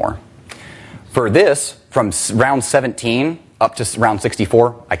find any more. For this, from round 17 up to round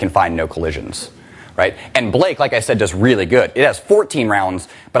 64, I can find no collisions, right? And Blake, like I said, does really good. It has 14 rounds,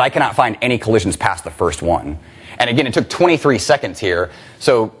 but I cannot find any collisions past the first one. And again, it took 23 seconds here,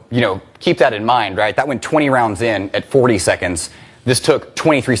 so, keep that in mind, right? That went 20 rounds in at 40 seconds. This took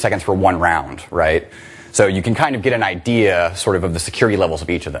 23 seconds for 1 round, right? So you can kind of get an idea, sort of the security levels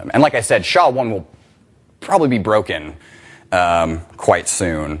of each of them. And like I said, SHA-1 will probably be broken quite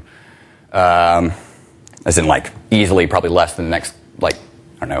soon. As in, easily probably less than the next, 4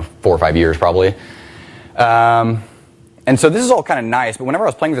 or 5 years, probably. And so this is all kind of nice, but whenever I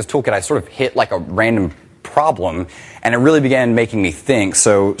was playing with this toolkit, I sort of hit, a random problem, and it really began making me think.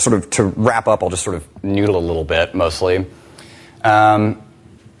 So sort of to wrap up, I'll just sort of noodle a little bit, mostly. One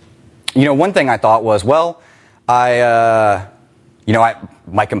thing I thought was, well, my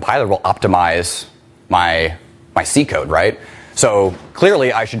compiler will optimize my C code, right? So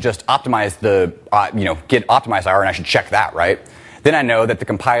clearly, I should just optimize get optimize IR, and I should check that, right? Then I know that the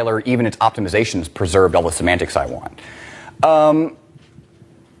compiler, even its optimizations, preserved all the semantics I want.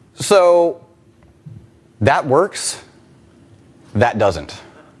 So that works. That doesn't.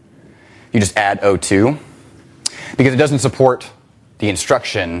 You just add O2 because it doesn't support the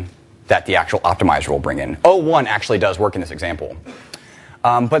instruction that the actual optimizer will bring in. O1 actually does work in this example.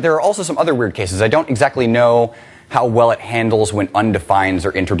 But there are also some other weird cases. I don't exactly know how well it handles when undefineds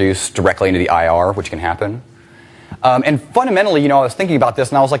are introduced directly into the IR, which can happen. And fundamentally, I was thinking about this,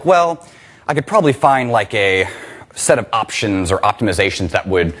 and I was like, well, I could probably find a set of options or optimizations that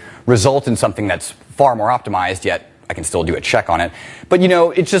would result in something that's far more optimized, yet I can still do a check on it. But,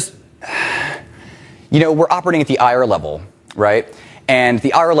 it's just, we're operating at the IR level, right? And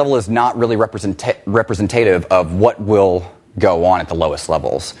the IR level is not really representative of what will go on at the lowest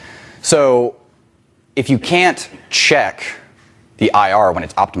levels. So if you can't check the IR when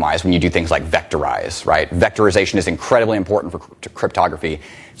it's optimized, when you do things like vectorize, right? Vectorization is incredibly important for cryptography.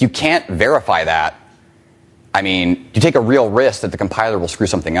 If you can't verify that, I mean, you take a real risk that the compiler will screw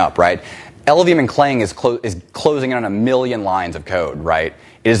something up, right? LLVM and Clang is closing in on 1 million lines of code, right?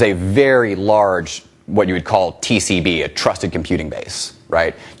 It is a very large, what you would call TCB, a trusted computing base,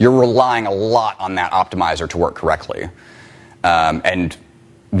 right? You're relying a lot on that optimizer to work correctly. And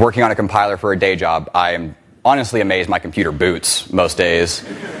working on a compiler for a day job, I am honestly amazed my computer boots most days,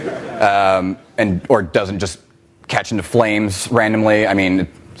 or doesn't just catch into flames randomly. I mean,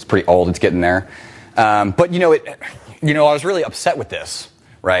 it's pretty old; it's getting there. But I was really upset with this,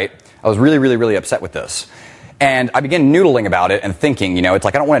 right? I was really, really, really upset with this, and I began noodling about it and thinking, it's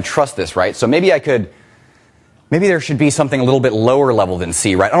like I don't want to trust this, right? So maybe I could maybe there should be something a little bit lower level than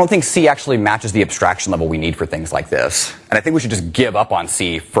C, right? I don't think C actually matches the abstraction level we need for things like this. And I think we should just give up on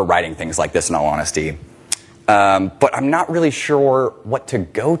C for writing things like this in all honesty. But I'm not really sure what to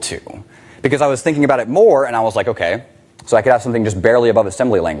go to. Because I was thinking about it more and I was like, okay, so I could have something just barely above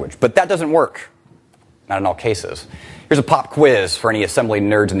assembly language. But that doesn't work. Not in all cases. Here's a pop quiz for any assembly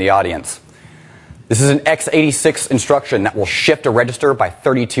nerds in the audience. This is an x86 instruction that will shift a register by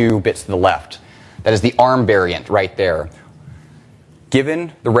 32 bits to the left. That is the ARM variant right there.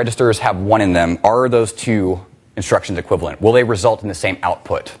 Given the registers have 1 in them, are those 2 instructions equivalent? Will they result in the same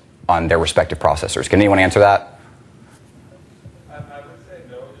output on their respective processors? Can anyone answer that? I would say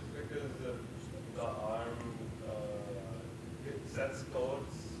no, just because the ARM it sets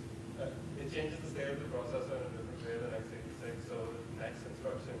codes, it changes the state of the processor in a different way than x86, so the next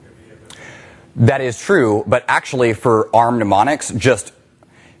instruction could be a different. That is true, but actually for ARM mnemonics, just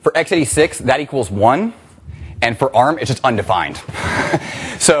for x86, that equals 1, and for ARM, it's just undefined.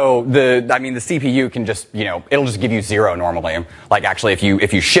 So the CPU can just, it'll just give you 0 normally. Like actually, if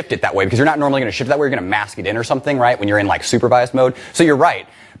you shift it that way, because you're not normally going to shift it that way, you're going to mask it in or something, right? When you're in like supervised mode. So you're right,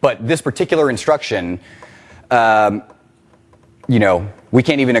 but this particular instruction, we can't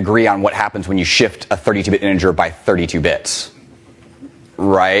even agree on what happens when you shift a 32-bit integer by 32 bits,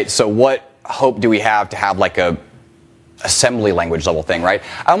 right? So what hope do we have to have like a assembly language level thing, right?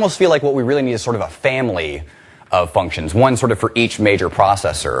 I almost feel like what we really need is sort of a family of functions, one sort of for each major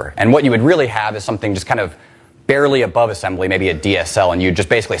processor. And what you would really have is something just kind of barely above assembly, maybe a DSL, and you just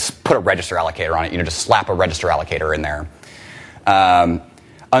basically put a register allocator on it. Just slap a register allocator in there.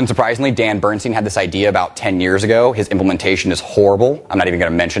 Unsurprisingly, Dan Bernstein had this idea about 10 years ago. His implementation is horrible. I'm not even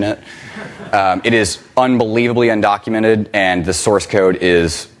going to mention it. It is unbelievably undocumented, and the source code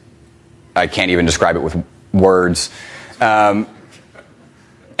is, I can't even describe it with words. But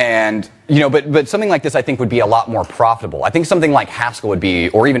something like this I think would be a lot more profitable. I think something like Haskell would be,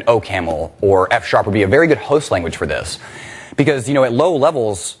 or even OCaml or F# would be a very good host language for this. Because, at low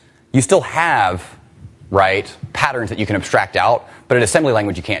levels, you still have, right, patterns that you can abstract out, but in assembly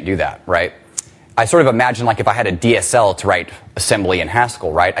language you can't do that, right? I sort of imagine like if I had a DSL to write assembly in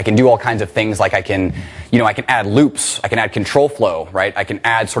Haskell, right? I can do all kinds of things like I can add loops, I can add control flow, right? I can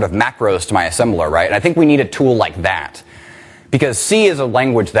add sort of macros to my assembler, right? And I think we need a tool like that. Because C is a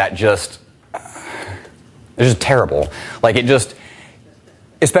language that it's just terrible. Like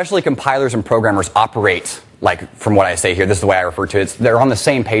especially compilers and programmers operate, like from what I say here, this is the way I refer to it, they're on the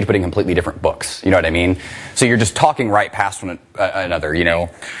same page but in completely different books, you know what I mean? So you're just talking right past one another,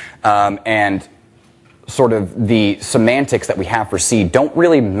 and sort of the semantics that we have for C don't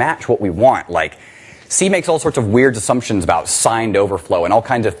really match what we want. Like C makes all sorts of weird assumptions about signed overflow and all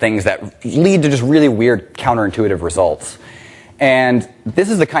kinds of things that lead to just really weird counterintuitive results. And this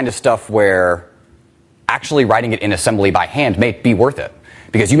is the kind of stuff where actually writing it in assembly by hand may be worth it.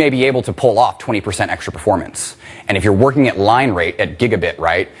 Because you may be able to pull off 20% extra performance. And if you're working at line rate, at gigabit,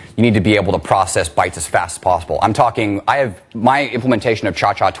 right, you need to be able to process bytes as fast as possible. I'm talking, my implementation of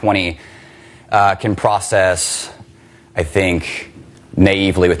Cha-Cha 20 can process, I think,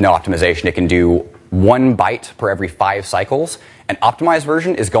 naively with no optimization, it can do 1 byte per every 5 cycles. An optimized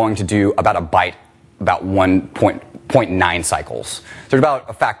version is going to do about a byte, about 1.9 cycles. So there's about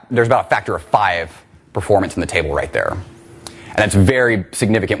a factor of 5 performance in the table right there. And that's very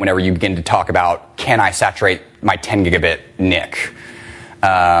significant whenever you begin to talk about, can I saturate my 10 gigabit NIC? So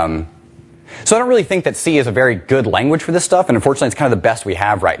I don't really think that C is a very good language for this stuff, and unfortunately it's kind of the best we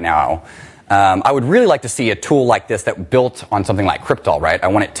have right now. I would really like to see a tool like this that built on something like Cryptol, right? I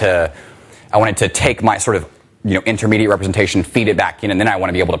want it to take my sort of intermediate representation, feed it back in, and then I want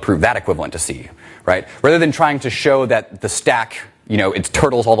to be able to prove that equivalent to C, right? Rather than trying to show that the stack, it's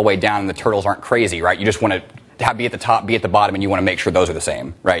turtles all the way down and the turtles aren't crazy, right? You just want to be at the top, be at the bottom, and you want to make sure those are the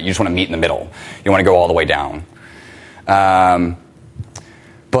same, right? You just want to meet in the middle. You don't want to go all the way down.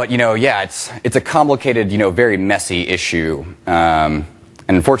 But yeah, it's a complicated, very messy issue. And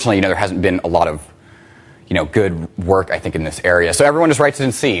unfortunately, there hasn't been a lot of, good work, I think, in this area. So everyone just writes it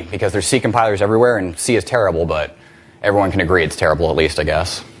in C because there's C compilers everywhere, and C is terrible, but everyone can agree it's terrible at least, I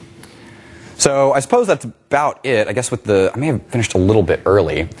guess. So I suppose that's about it. I guess I may have finished a little bit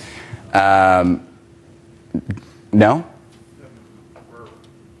early. No? We're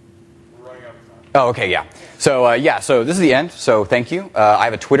running out of time. Oh, okay, yeah. So, so this is the end. So thank you. I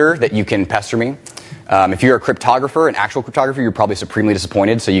have a Twitter that you can pester me. If you're a cryptographer, an actual cryptographer, you're probably supremely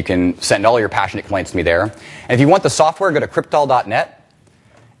disappointed, so you can send all your passionate complaints to me there. And if you want the software, go to cryptol.net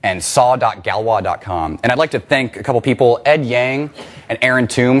and saw.galois.com. And I'd like to thank a couple people, Ed Yang and Aaron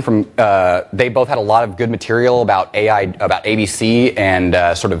Toom. They both had a lot of good material about AI, about ABC,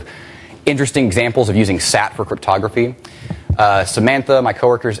 and sort of interesting examples of using SAT for cryptography. Samantha, my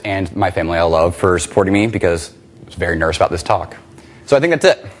coworkers, and my family I love for supporting me because I was very nervous about this talk. So I think that's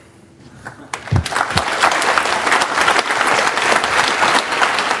it.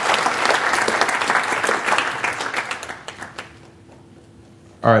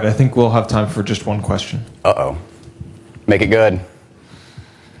 All right, I think we'll have time for just one question. Uh-oh. Make it good.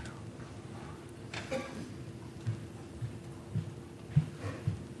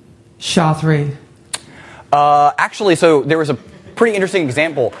 SHA-3. Actually, so there was a pretty interesting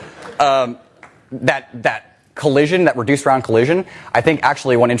example. That collision, that reduced round collision, I think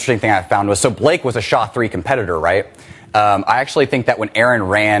actually one interesting thing I found was, so Blake was a SHA-3 competitor, right? I actually think that when Aaron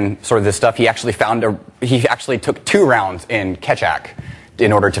ran sort of this stuff, he actually took 2 rounds in Ketchak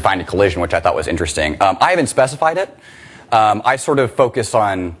in order to find a collision, which I thought was interesting. I haven't specified it. I sort of focus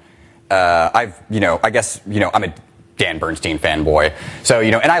on, I'm a Dan Bernstein fanboy. So,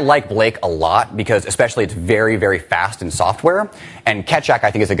 and I like Blake a lot because especially it's very, very fast in software. And Ketchak,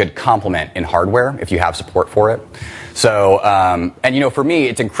 I think, is a good complement in hardware if you have support for it. So, and for me,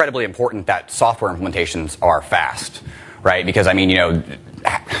 it's incredibly important that software implementations are fast, right? Because, I mean,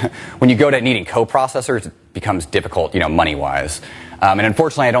 when you go to needing coprocessors, it becomes difficult, money-wise. And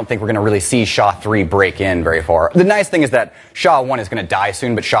unfortunately, I don't think we're going to really see SHA-3 break in very far. The nice thing is that SHA-1 is going to die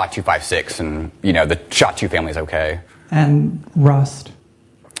soon, but SHA-256 and, the SHA-2 family is okay. And Rust.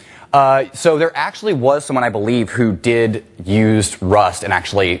 So there actually was someone, I believe, who did use Rust and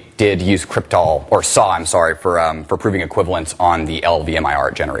actually did use Cryptol, or SAW, I'm sorry, for proving equivalence on the LVMIR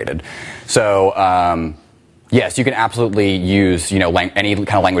it generated. So, yes, you can absolutely use, any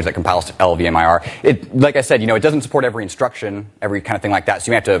kind of language that compiles to LVMIR. Like I said, it doesn't support every instruction, every kind of thing like that, so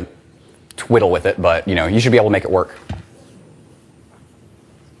you may have to twiddle with it, but, you should be able to make it work.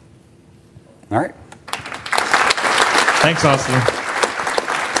 All right. Thanks, Austin.